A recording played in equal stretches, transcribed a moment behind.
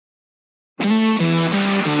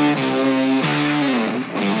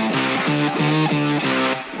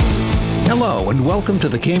and welcome to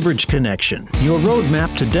the Cambridge Connection, your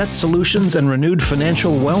roadmap to debt solutions and renewed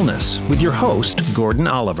financial wellness, with your host, Gordon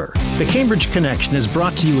Oliver. The Cambridge Connection is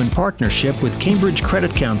brought to you in partnership with Cambridge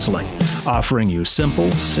Credit Counseling, offering you simple,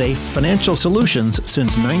 safe financial solutions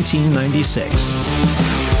since 1996.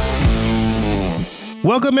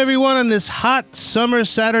 Welcome, everyone, on this hot summer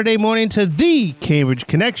Saturday morning to the Cambridge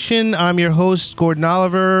Connection. I'm your host, Gordon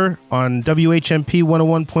Oliver, on WHMP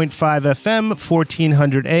 101.5 FM,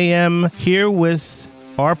 1400 AM, here with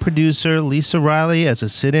our producer, Lisa Riley, as a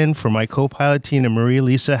sit-in for my co-pilot, Tina Marie.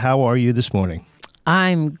 Lisa, how are you this morning?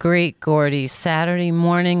 I'm great, Gordy. Saturday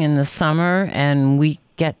morning in the summer, and we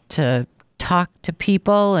get to talk to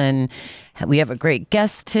people, and we have a great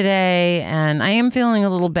guest today, and I am feeling a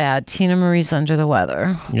little bad. Tina Marie's under the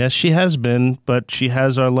weather. Yes, she has been, but she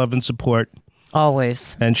has our love and support.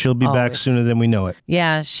 Always. And she'll be back sooner than we know it.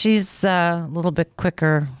 Yeah, she's a little bit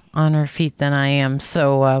quicker on her feet than I am,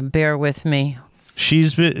 so bear with me. She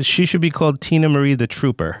should be called Tina Marie the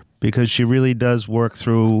Trooper, because she really does work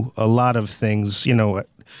through a lot of things, you know,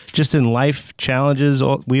 just in life challenges.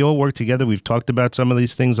 We all work together. We've talked about some of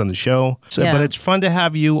these things on the show. But it's fun to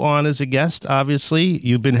have you on as a guest, obviously.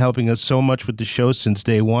 You've been helping us so much with the show since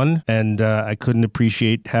day one, and I couldn't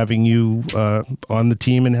appreciate having you on the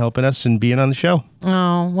team and helping us and being on the show.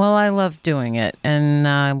 Oh, well, I love doing it.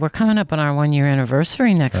 And we're coming up on our 1-year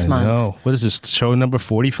anniversary next month. I know. What is this? Show number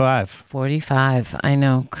 45. 45. I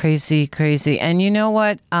know. Crazy, crazy. And you know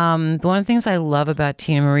what? One of the things I love about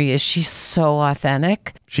Tina Marie is she's so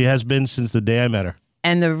authentic. She has been since the day I met her.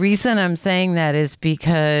 And the reason I'm saying that is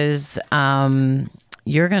because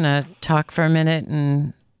you're going to talk for a minute,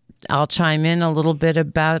 and I'll chime in a little bit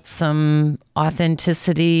about some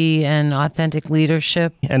authenticity and authentic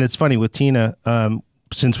leadership. And it's funny with Tina,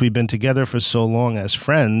 since we've been together for so long as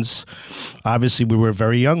friends, obviously we were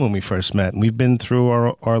very young when we first met. And we've been through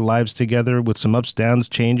our lives together with some ups, downs,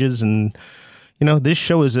 changes. And, you know, this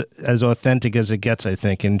show is as authentic as it gets, I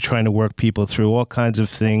think, in trying to work people through all kinds of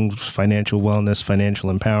things, financial wellness,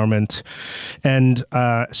 financial empowerment. And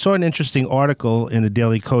I saw an interesting article in the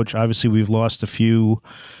Daily Coach. Obviously, we've lost a few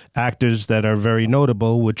actors that are very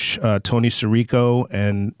notable, which Tony Sirico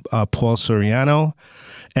and Paul Soriano.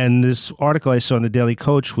 And this article I saw in the Daily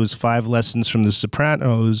Coach was 5 lessons from The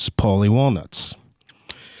Sopranos, Paulie Walnuts.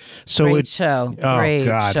 So Great show. Oh, Great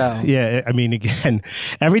God. show. Yeah, I mean, again,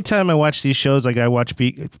 every time I watch these shows, like I watch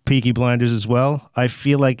Peaky Blinders as well, I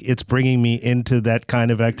feel like it's bringing me into that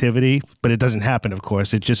kind of activity, but it doesn't happen, of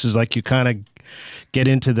course. It just is like you kind of get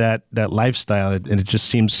into that lifestyle, and it just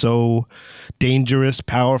seems so dangerous,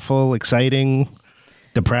 powerful, exciting,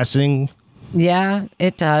 depressing. Yeah,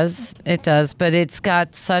 it does. It does. But it's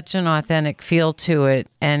got such an authentic feel to it,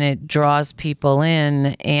 and it draws people in.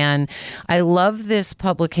 And I love this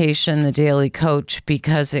publication, The Daily Coach,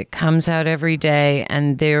 because it comes out every day,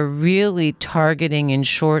 and they're really targeting in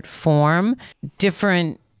short form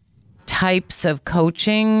different types of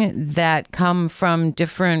coaching that come from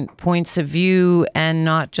different points of view and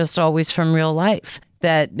not just always from real life.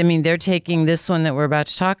 They're taking this one that we're about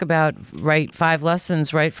to talk about, right, 5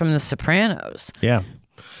 lessons right from The Sopranos. Yeah.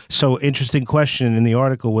 So interesting question in the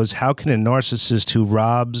article was, how can a narcissist who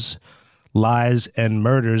robs, lies, and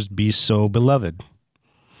murders be so beloved?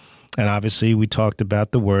 And obviously we talked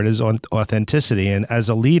about the word as authenticity. And as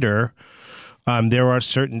a leader, there are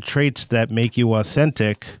certain traits that make you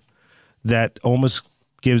authentic that almost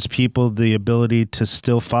gives people the ability to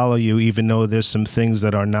still follow you, even though there's some things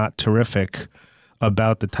that are not terrific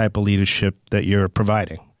about the type of leadership that you're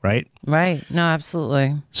providing, right? Right. No,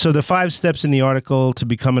 absolutely. So the 5 steps in the article to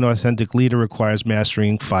become an authentic leader requires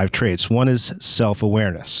mastering 5 traits. One is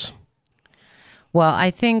self-awareness. Well,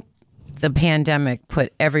 I think the pandemic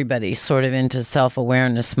put everybody sort of into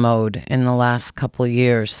self-awareness mode in the last couple of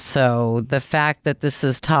years. So the fact that this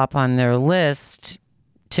is top on their list,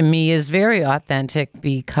 to me, is very authentic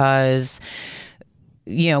because,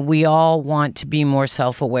 you know, we all want to be more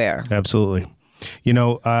self-aware. Absolutely. You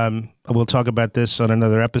know, we'll talk about this on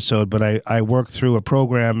another episode, but I work through a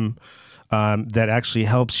program that actually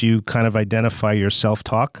helps you kind of identify your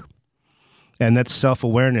self-talk. And that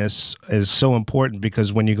self-awareness is so important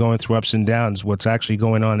because when you're going through ups and downs, what's actually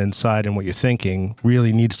going on inside and what you're thinking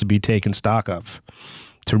really needs to be taken stock of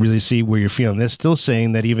to really see where you're feeling. They're still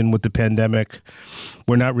saying that even with the pandemic,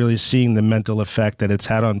 we're not really seeing the mental effect that it's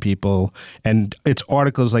had on people. And it's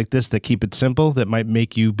articles like this that keep it simple that might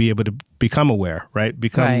make you be able to become aware, right?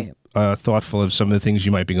 Become thoughtful of some of the things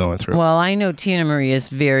you might be going through. Well, I know Tina Marie is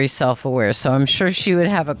very self-aware, so I'm sure she would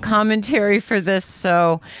have a commentary for this.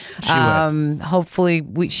 So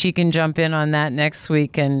hopefully she can jump in on that next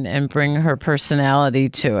week and bring her personality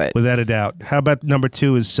to it. Without a doubt. How about number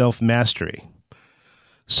 2 is self-mastery?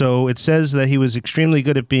 So it says that he was extremely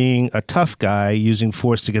good at being a tough guy, using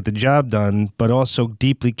force to get the job done, but also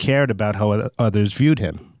deeply cared about how others viewed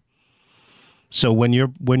him. So when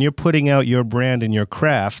you're putting out your brand and your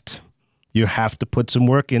craft, you have to put some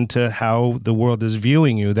work into how the world is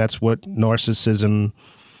viewing you. That's what narcissism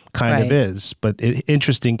kind of is. But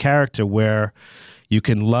interesting character where you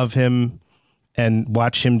can love him and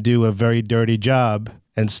watch him do a very dirty job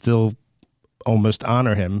and still almost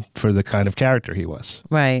honor him for the kind of character he was.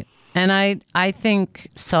 Right. And I think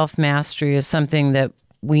self-mastery is something that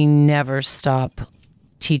we never stop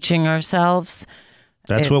teaching ourselves.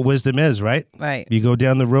 That's what wisdom is, right? Right. You go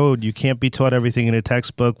down the road, you can't be taught everything in a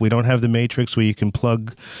textbook. We don't have the Matrix where you can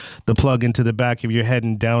plug the plug into the back of your head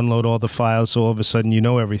and download all the files, so all of a sudden you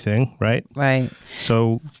know everything, right? Right.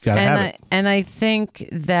 So you got to have it. And I think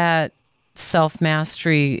that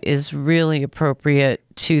self-mastery is really appropriate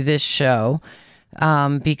to this show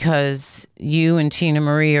because you and Tina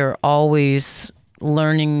Marie are always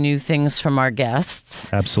learning new things from our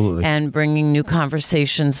guests. Absolutely. And bringing new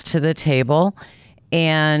conversations to the table.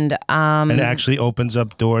 And it actually opens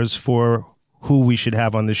up doors for who we should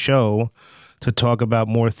have on the show to talk about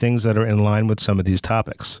more things that are in line with some of these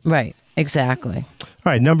topics. Right, exactly. All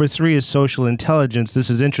right, number 3 is social intelligence. This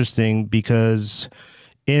is interesting because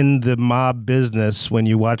in the mob business, when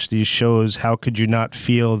you watch these shows, how could you not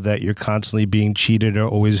feel that you're constantly being cheated or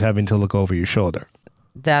always having to look over your shoulder?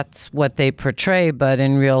 That's what they portray, but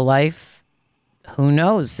in real life, who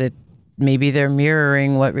knows? Maybe they're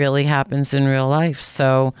mirroring what really happens in real life.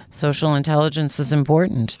 So social intelligence is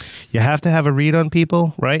important. You have to have a read on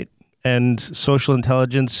people, right? And social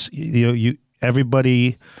intelligence,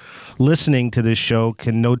 everybody listening to this show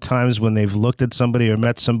can know times when they've looked at somebody or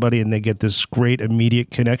met somebody and they get this great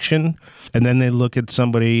immediate connection. And then they look at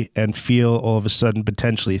somebody and feel all of a sudden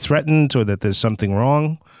potentially threatened or that there's something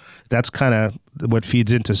wrong. That's kind of what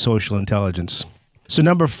feeds into social intelligence. So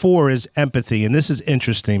number 4 is empathy, and this is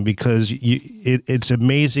interesting because it's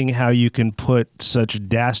amazing how you can put such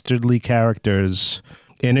dastardly characters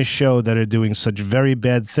in a show that are doing such very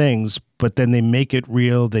bad things, but then they make it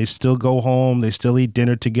real. They still go home, they still eat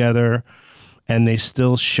dinner together, and they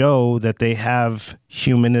still show that they have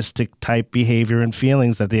humanistic type behavior and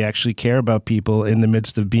feelings, that they actually care about people in the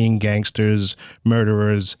midst of being gangsters,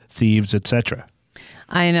 murderers, thieves, etc.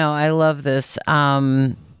 I know. I love this.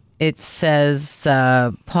 It says,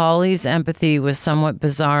 Paulie's empathy was somewhat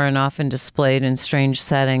bizarre and often displayed in strange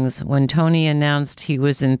settings. When Tony announced he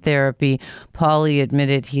was in therapy, Paulie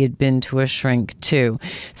admitted he had been to a shrink too.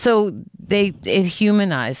 So it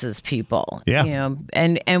humanizes people. Yeah.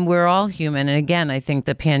 And we're all human. And again, I think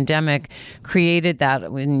the pandemic created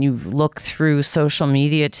that. When you look through social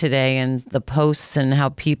media today and the posts and how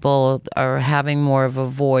people are having more of a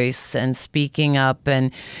voice and speaking up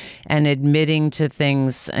and admitting to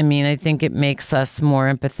things. I mean, I think it makes us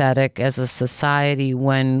more empathetic as a society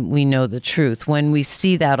when we know the truth, when we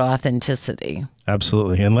see that authenticity.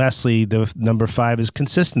 Absolutely. And lastly, the number 5 is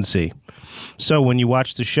consistency. So when you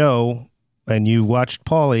watch the show and you watched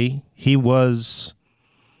Paulie, he was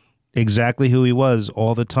exactly who he was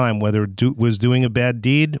all the time, whether it was doing a bad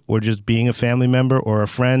deed or just being a family member or a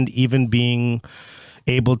friend, even being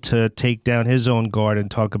able to take down his own guard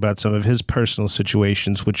and talk about some of his personal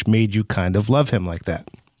situations, which made you kind of love him like that.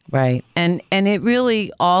 Right. And it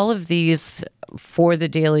really, all of these for the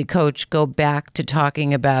Daily Coach go back to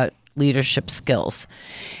talking about leadership skills.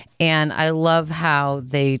 And I love how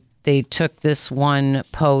they took this one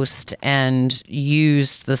post and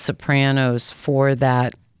used The Sopranos for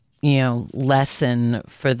that, lesson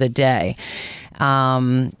for the day.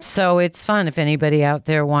 So it's fun. If anybody out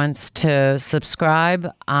there wants to subscribe,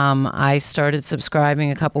 I started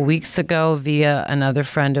subscribing a couple weeks ago via another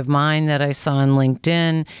friend of mine that I saw on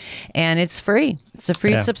LinkedIn, and it's free. It's a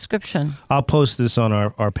free subscription. I'll post this on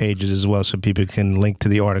our pages as well so people can link to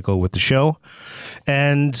the article with the show.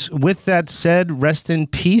 And with that said, rest in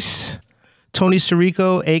peace, Tony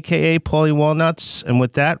Sirico, a.k.a. Paulie Walnuts. And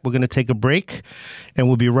with that, we're going to take a break, and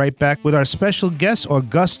we'll be right back with our special guest,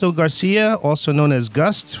 Augusto Garcia, also known as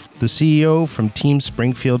Gust, the CEO from Team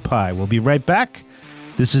Springfield Pie. We'll be right back.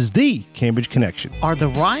 This is the Cambridge Connection. Are the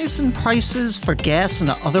rise in prices for gas and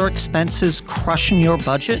other expenses crushing your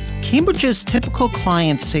budget? Cambridge's typical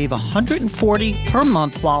clients save $140 per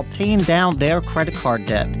month while paying down their credit card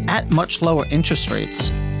debt at much lower interest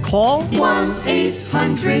rates. Call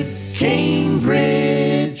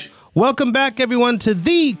 1-800-CAMBRIDGE. Welcome back, everyone, to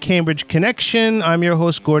the Cambridge Connection. I'm your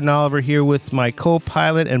host, Gordon Oliver, here with my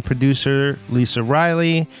co-pilot and producer, Lisa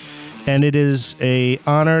Riley. And it is an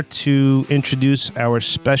honor to introduce our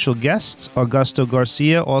special guest, Augusto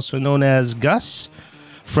Garcia, also known as Gus,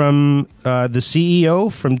 from the CEO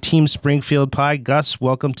from Team Springfield Pie. Gus,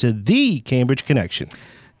 welcome to the Cambridge Connection.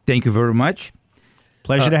 Thank you very much.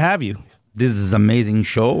 Pleasure to have you. This is an amazing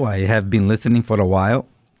show. I have been listening for a while.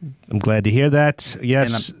 I'm glad to hear that.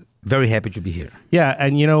 Yes. And I'm very happy to be here. Yeah,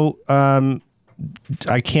 and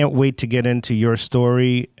I can't wait to get into your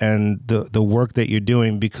story and the work that you're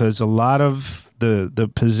doing, because a lot of the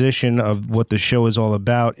position of what the show is all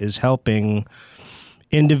about is helping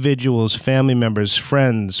individuals, family members,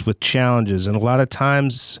 friends with challenges. And a lot of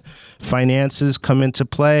times finances come into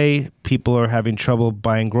play. People are having trouble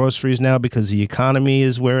buying groceries now because the economy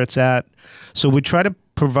is where it's at. So we try to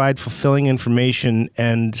provide fulfilling information,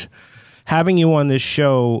 and having you on this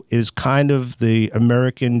show is kind of the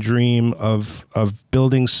American dream of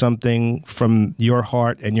building something from your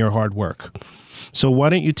heart and your hard work. So why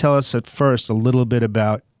don't you tell us at first a little bit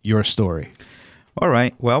about your story? All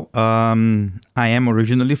right. Well, I am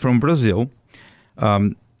originally from Brazil.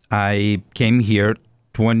 I came here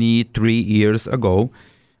 23 years ago.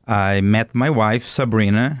 I met my wife,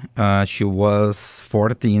 Sabrina. She was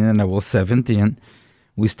 14 and I was 17.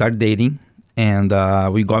 We started dating, and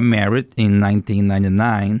we got married in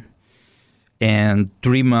 1999. And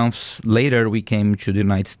 3 months later, we came to the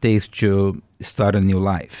United States to start a new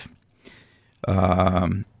life.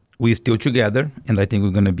 We're still together, and I think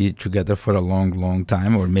we're going to be together for a long, long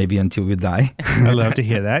time, or maybe until we die. I'd love to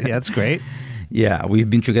hear that. Yeah, that's great. Yeah,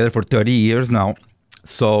 we've been together for 30 years now.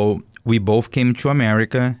 So we both came to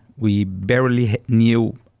America. We barely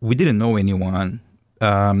we didn't know anyone.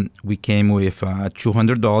 We came with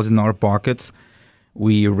 $200 in our pockets.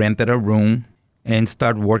 We rented a room and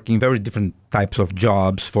started working very different types of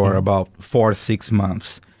jobs for about 4 or 6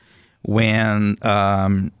 months. When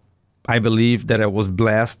I believe that I was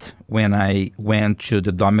blessed when I went to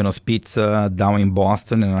the Domino's Pizza down in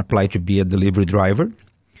Boston and applied to be a delivery driver.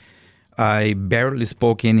 I barely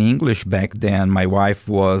spoke any English back then. My wife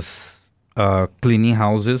was cleaning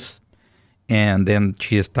houses, and then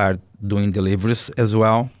she started doing deliveries as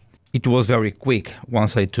well. It was very quick.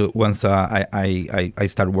 Once I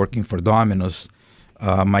started working for Domino's,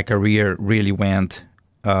 my career really went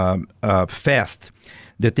fast.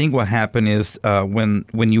 The thing what happened is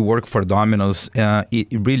when you work for Domino's, it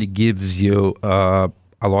really gives you a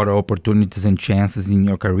lot of opportunities and chances in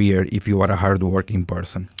your career if you are a hardworking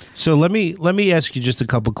person. So let me ask you just a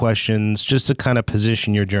couple questions just to kind of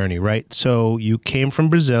position your journey, right? So you came from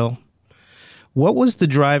Brazil. What was the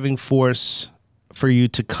driving force for you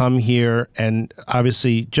to come here? And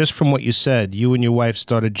obviously, just from what you said, you and your wife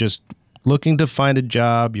started just looking to find a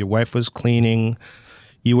job. Your wife was cleaning.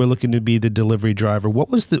 You were looking to be the delivery driver.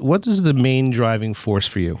 What is the main driving force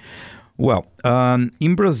for you? Well,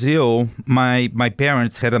 in Brazil, my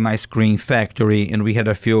parents had an ice cream factory, and we had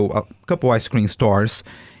a couple ice cream stores,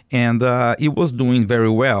 and it was doing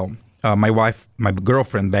very well. My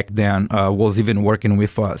girlfriend back then, was even working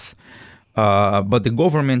with us. But the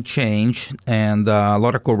government changed, and a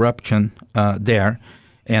lot of corruption there,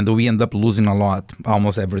 and we end up losing a lot,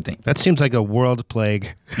 almost everything. That seems like a world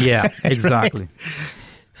plague. Yeah, exactly.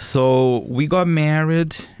 So we got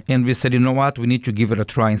married, and we said, you know what, we need to give it a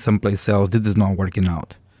try in someplace else. This is not working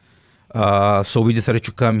out. So we decided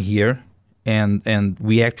to come here, and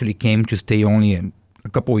we actually came to stay only a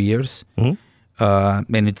couple of years.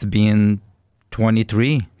 Mm-hmm. And it's been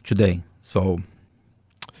 23 today. So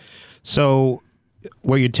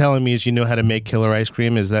what you're telling me is you know how to make killer ice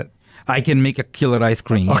cream? Is that... I can make a killer ice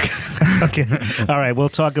cream. Okay. Okay. All right. We'll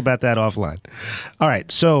talk about that offline. All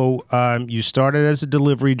right. So you started as a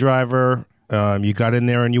delivery driver. You got in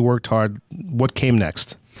there and you worked hard. What came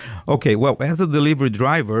next? Okay. Well, as a delivery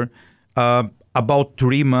driver, about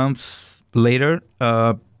 3 months later,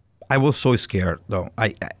 I was so scared, though.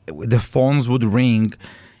 The phones would ring,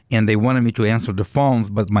 and they wanted me to answer the phones,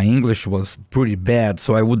 but my English was pretty bad,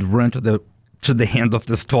 so I would run to the end of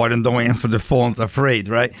the store and don't answer the phones, afraid,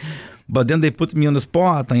 right? But then they put me on the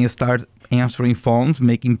spot, and I started answering phones,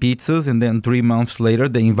 making pizzas, and then 3 months later,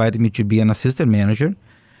 they invited me to be an assistant manager.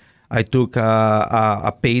 I took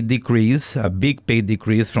a paid decrease, a big paid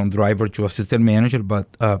decrease from driver to assistant manager, but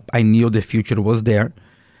I knew the future was there.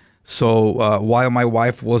 So while my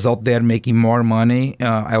wife was out there making more money,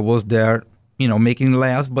 I was there, making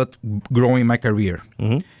less, but growing my career.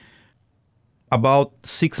 Mm-hmm. About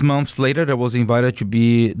 6 months later, I was invited to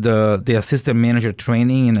be the assistant manager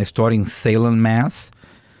training in a store in Salem, Mass.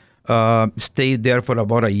 Stayed there for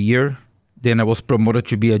about a year. Then I was promoted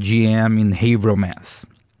to be a GM in Haverhill, Mass.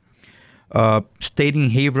 Stayed in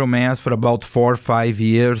Haverhill, Mass for about 4 or 5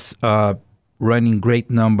 years, running great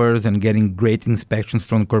numbers and getting great inspections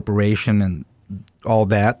from the corporation and all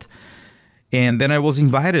that. And then I was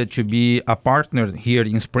invited to be a partner here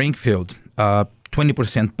in Springfield,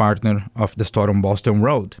 20% partner of the store on Boston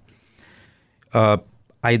Road.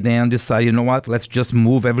 I then decided, you know what, let's just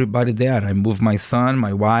move everybody there. I moved my son,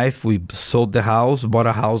 my wife, we sold the house, bought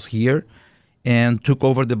a house here, and took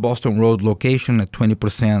over the Boston Road location at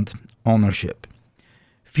 20% ownership.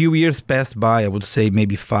 Few years passed by, I would say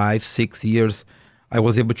maybe 5-6 years. I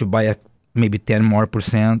was able to buy maybe 10 more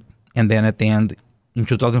percent. And then at the end, in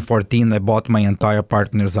 2014, I bought my entire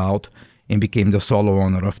partners out and became the solo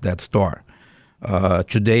owner of that store.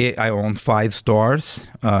 Today, I own 5 stores.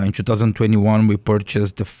 In 2021, we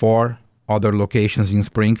purchased the 4 other locations in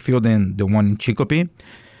Springfield and the one in Chicopee.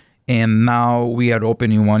 And now we are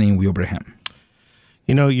opening one in Wilbraham.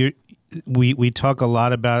 You know, we talk a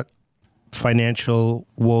lot about financial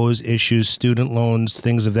woes, issues, student loans,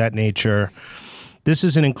 things of that nature. This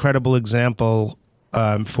is an incredible example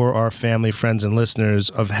for our family, friends, and listeners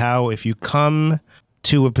of how if you come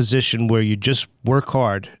to a position where you just work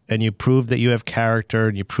hard and you prove that you have character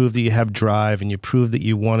and you prove that you have drive and you prove that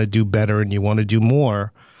you want to do better and you want to do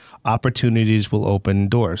more, opportunities will open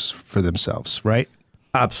doors for themselves, right?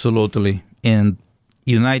 Absolutely. And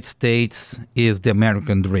United States is the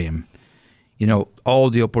American dream. You know, all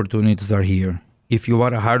the opportunities are here. If you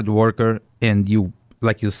are a hard worker and you,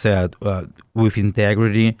 like you said, with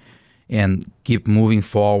integrity and keep moving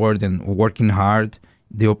forward and working hard,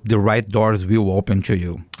 the right doors will open to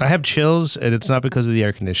you. I have chills, and it's not because of the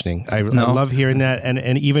air conditioning. I love hearing that,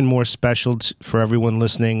 and even more special for everyone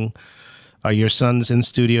listening, your son's in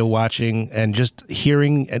studio watching, and just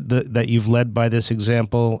hearing that you've led by this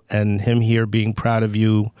example, and him here being proud of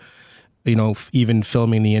you. You know, even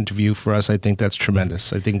filming the interview for us, I think that's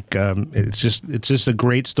tremendous. I think it's just a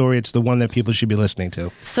great story. It's the one that people should be listening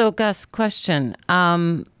to. So, Gus, question.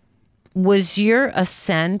 Was your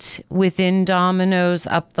ascent within Domino's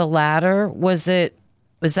up the ladder, was that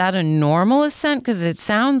a normal ascent? Because it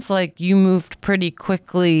sounds like you moved pretty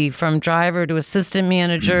quickly from driver to assistant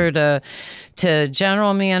manager to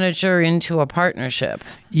general manager into a partnership.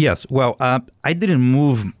 Yes. Well, I didn't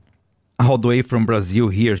move all the way from Brazil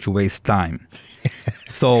here to waste time.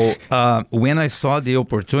 So when I saw the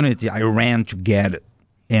opportunity, I ran to get it.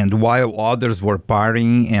 And while others were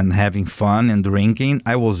partying and having fun and drinking,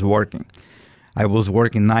 I was working. I was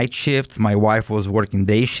working night shifts. My wife was working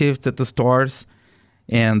day shifts at the stores.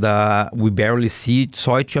 And we barely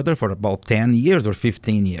saw each other for about 10 years or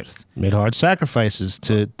 15 years. Made hard sacrifices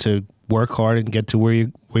to work hard and get to where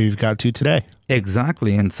you've got to today.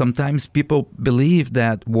 Exactly. And sometimes people believe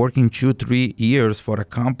that working 2-3 years for a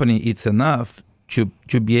company, it's enough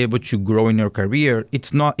to be able to grow in your career.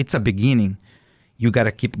 It's not. It's a beginning. You got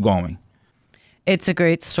to keep going. It's a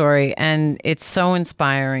great story, and it's so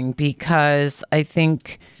inspiring because I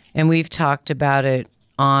think, and we've talked about it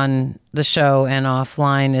on the show and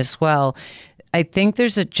offline as well, I think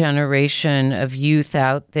there's a generation of youth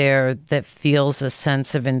out there that feels a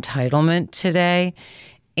sense of entitlement today,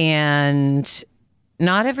 and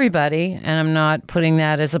not everybody, and I'm not putting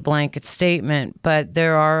that as a blanket statement, but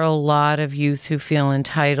there are a lot of youth who feel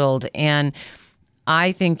entitled, and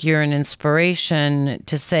I think you're an inspiration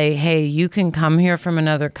to say, hey, you can come here from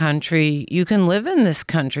another country. You can live in this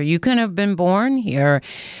country. You can have been born here.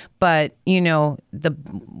 But, you know,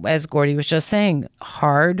 as Gordy was just saying,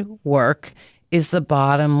 hard work is the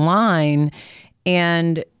bottom line.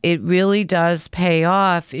 And it really does pay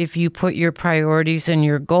off if you put your priorities and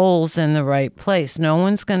your goals in the right place. No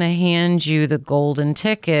one's going to hand you the golden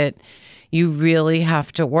ticket. You really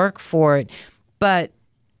have to work for it. But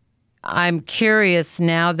I'm curious,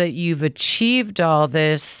 now that you've achieved all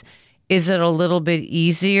this, is it a little bit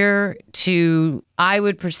easier I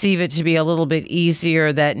would perceive it to be a little bit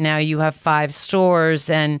easier that now you have 5 stores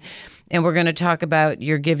and we're going to talk about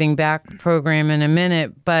your giving back program in a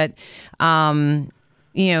minute. But,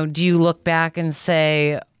 you know, do you look back and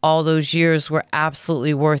say all those years were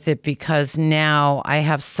absolutely worth it because now I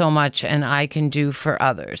have so much and I can do for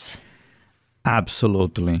others?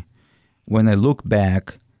 Absolutely. When I look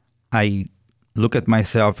back, I look at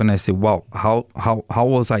myself and I say, wow, how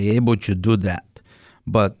was I able to do that?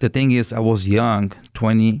 But the thing is, I was young,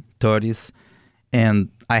 20, 30s, and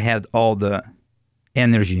I had all the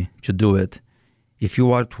energy to do it. If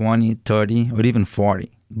you are 20, 30, or even 40,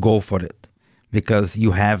 go for it because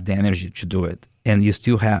you have the energy to do it. And you're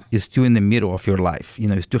still in the middle of your life. You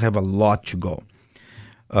know, you still have a lot to go.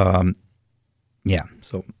 Yeah,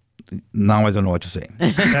 so now I don't know what to say.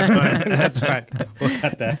 That's fine. We'll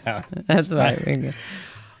cut that out. That's fine.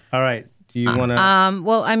 All right. Do you want to?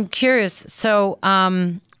 Well, I'm curious. So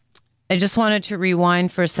I just wanted to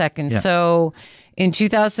rewind for a second. Yeah. So In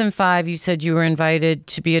 2005, you said you were invited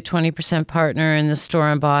to be a 20% partner in the store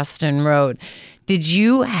on Boston Road. Did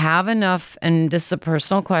you have enough, and this is a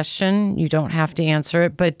personal question, you don't have to answer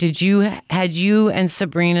it, but had you and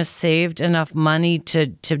Sabrina saved enough money to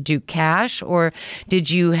do cash, or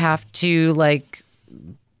did you have to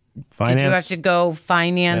Finance. Did you have to go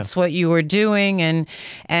finance what you were doing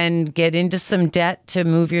and get into some debt to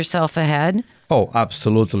move yourself ahead? Oh,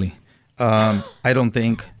 absolutely. I don't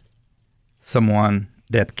think someone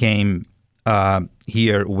that came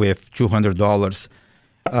here with $200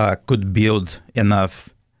 could build enough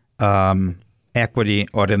equity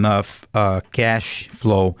or enough cash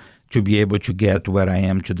flow to be able to get where I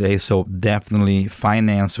am today. So definitely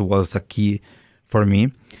finance was a key for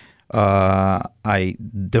me.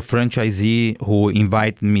 The franchisee who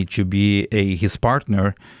invited me to be his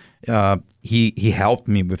partner, he helped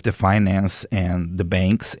me with the finance and the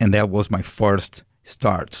banks, and that was my first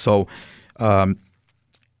start. So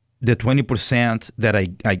the 20% that I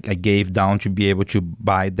gave down to be able to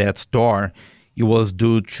buy that store, it was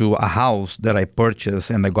due to a house that I purchased,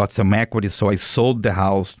 and I got some equity, so I sold the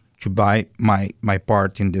house to buy my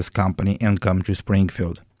part in this company and come to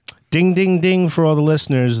Springfield. Ding, ding, ding for all the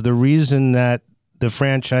listeners. The reason that the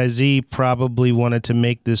franchisee probably wanted to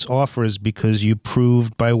make this offer is because you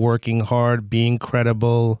proved by working hard, being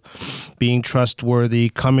credible, being trustworthy,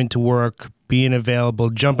 coming to work, being available,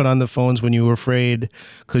 jumping on the phones when you were afraid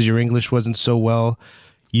because your English wasn't so well.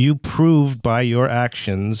 You proved by your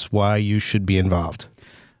actions why you should be involved.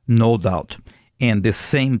 No doubt. And the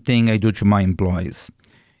same thing I do to my employees.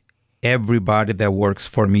 Everybody that works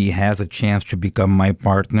for me has a chance to become my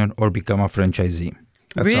partner or become a franchisee.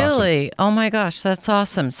 That's really? awesome. Oh my gosh, that's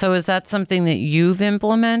awesome. So is that something that you've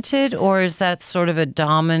implemented, or is that sort of a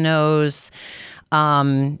dominoes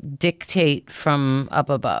dictate from up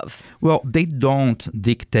above? Well, they don't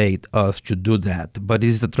dictate us to do that, but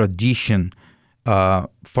it's the tradition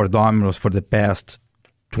for Domino's for the past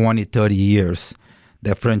 20, 30 years.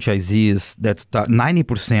 The franchisees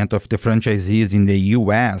 90% of the franchisees in the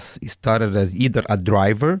U.S. started as either a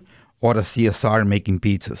driver or a CSR making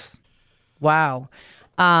pizzas. Wow.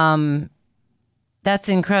 That's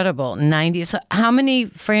incredible. 90. So how many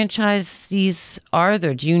franchisees are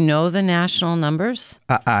there? Do you know the national numbers?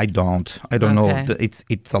 I don't. I don't know.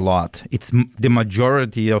 It's a lot. The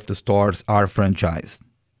majority of the stores are franchised.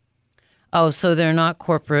 Oh, so they're not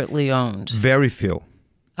corporately owned. Very few.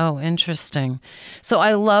 Oh, interesting. So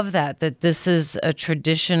I love that this is a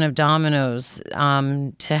tradition of Domino's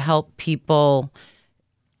to help people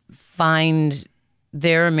find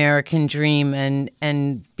their American dream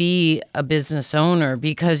and be a business owner,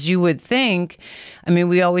 because you would think, I mean,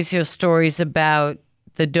 we always hear stories about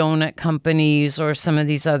the donut companies or some of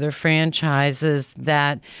these other franchises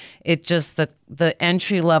that it just the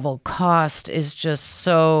entry level cost is just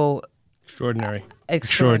so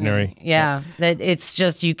Extraordinary. Yeah, that it's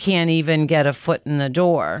just you can't even get a foot in the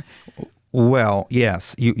door. Well,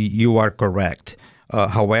 yes, you are correct.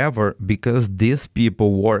 However, because these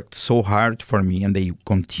people worked so hard for me and they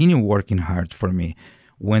continue working hard for me,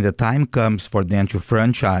 when the time comes for them to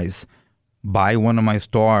franchise, buy one of my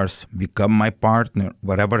stores, become my partner,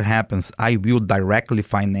 whatever happens, I will directly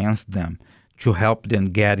finance them to help them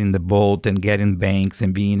get in the boat and get in banks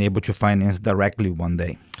and being able to finance directly one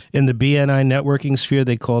day. In the BNI networking sphere,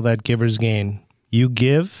 they call that giver's gain. You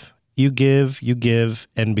give, you give, you give,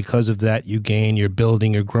 and because of that, you gain, you're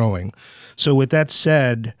building, you're growing. So with that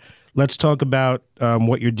said, let's talk about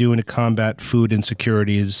what you're doing to combat food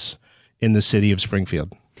insecurities in the city of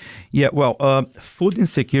Springfield. Yeah, well, food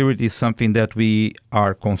insecurity is something that we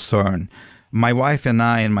are concerned. My wife and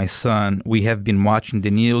I and my son, we have been watching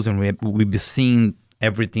the news and we've been seeing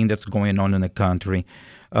everything that's going on in the country.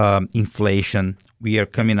 Inflation, we are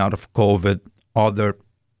coming out of COVID, other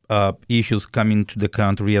issues coming to the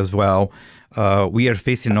country as well. We are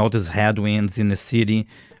facing all these headwinds in the city.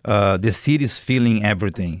 The city is feeling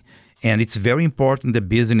everything. And it's very important that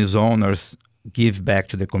business owners give back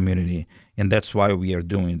to the community. And that's why we are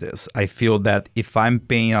doing this. I feel that if I'm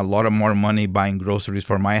paying a lot of more money buying groceries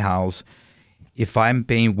for my house, if I'm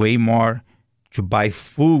paying way more to buy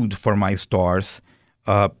food for my stores,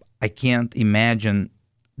 I can't imagine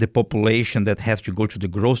the population that has to go to the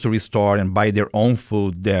grocery store and buy their own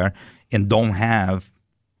food there and don't have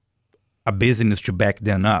a business to back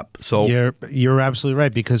them up. So you're absolutely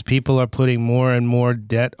right, because people are putting more and more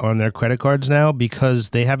debt on their credit cards now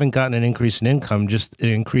because they haven't gotten an increase in income, just an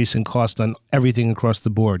increase in cost on everything across the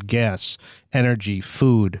board: gas, energy,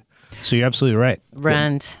 food. So you're absolutely right.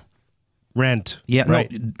 Rent. Yeah, right.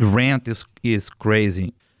 No, rent is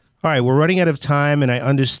crazy. All right, we're running out of time, and I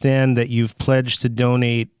understand that you've pledged to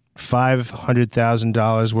donate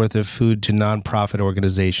 $500,000 worth of food to nonprofit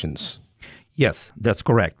organizations. Yes, that's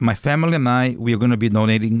correct. My family and I, we are going to be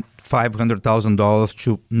donating $500,000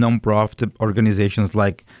 to nonprofit organizations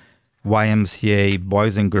like YMCA,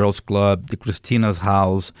 Boys and Girls Club, the Christina's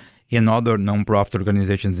House, and other nonprofit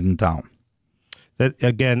organizations in town. That,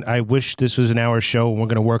 again, I wish this was an hour show, and we're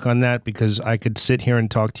going to work on that because I could sit here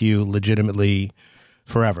and talk to you legitimately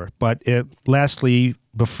forever. But lastly,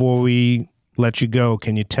 before we let you go,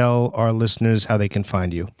 can you tell our listeners how they can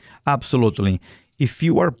find you? Absolutely. If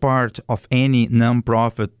you are part of any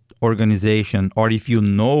nonprofit organization, or if you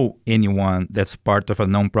know anyone that's part of a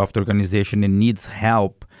nonprofit organization and needs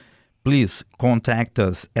help, please contact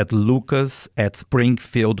us at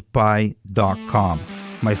lucas@springfieldpie.com.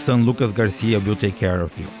 My son, Lucas Garcia, will take care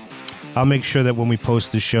of you. I'll make sure that when we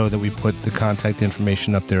post the show that we put the contact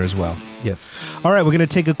information up there as well. Yes. All right, we're going to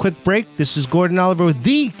take a quick break. This is Gordon Oliver with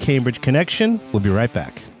The Cambridge Connection. We'll be right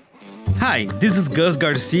back. Hi, this is Gus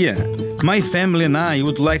Garcia. My family and I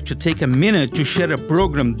would like to take a minute to share a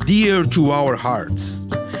program dear to our hearts.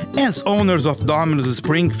 As owners of Domino's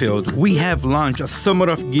Springfield, we have launched a Summer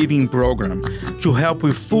of Giving program to help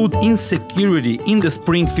with food insecurity in the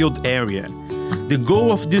Springfield area. The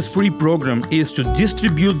goal of this free program is to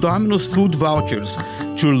distribute Domino's food vouchers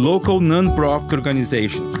to local nonprofit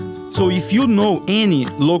organizations. So if you know any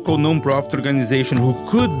local nonprofit organization who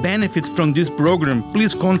could benefit from this program,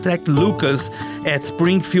 please contact Lucas at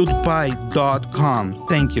springfieldpie.com.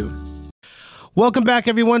 Thank you. Welcome back,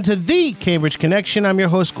 everyone, to The Cambridge Connection. I'm your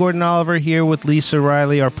host, Gordon Oliver, here with Lisa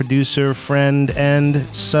Riley, our producer, friend, and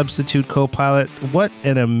substitute co-pilot. What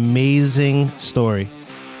an amazing story.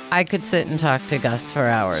 I could sit and talk to Gus for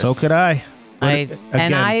hours. So could I. I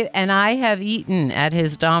have eaten at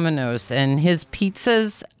his Domino's, and his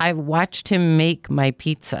pizzas, I watched him make my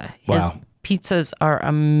pizza. His Wow. pizzas are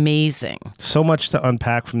amazing. So much to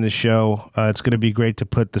unpack from this show. It's going to be great to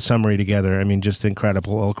put the summary together. I mean, just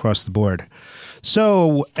incredible all across the board.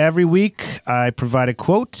 So every week I provide a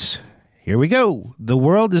quote. Here we go. The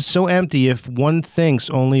world is so empty if one thinks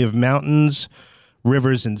only of mountains,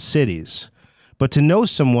 rivers, and cities. But to know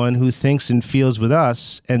someone who thinks and feels with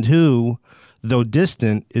us and who, though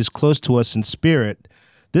distant, is close to us in spirit,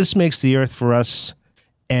 this makes the earth for us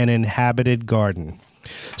an inhabited garden.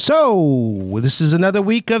 So, this is another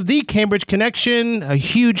week of The Cambridge Connection. A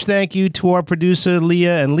huge thank you to our producer,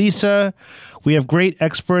 Leah and Lisa. We have great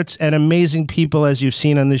experts and amazing people, as you've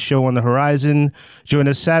seen on this show, on the horizon. Join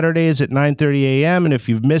us Saturdays at 9:30 a.m. And if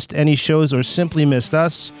you've missed any shows or simply missed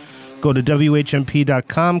us, go to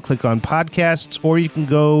WHMP.com, click on podcasts, or you can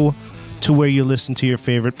go to where you listen to your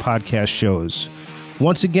favorite podcast shows.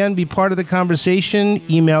 Once again, be part of the conversation.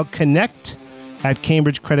 Email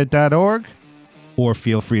connect@cambridgecredit.org, or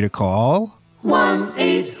feel free to call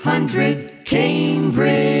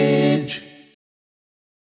 1-800-CAMBRIDGE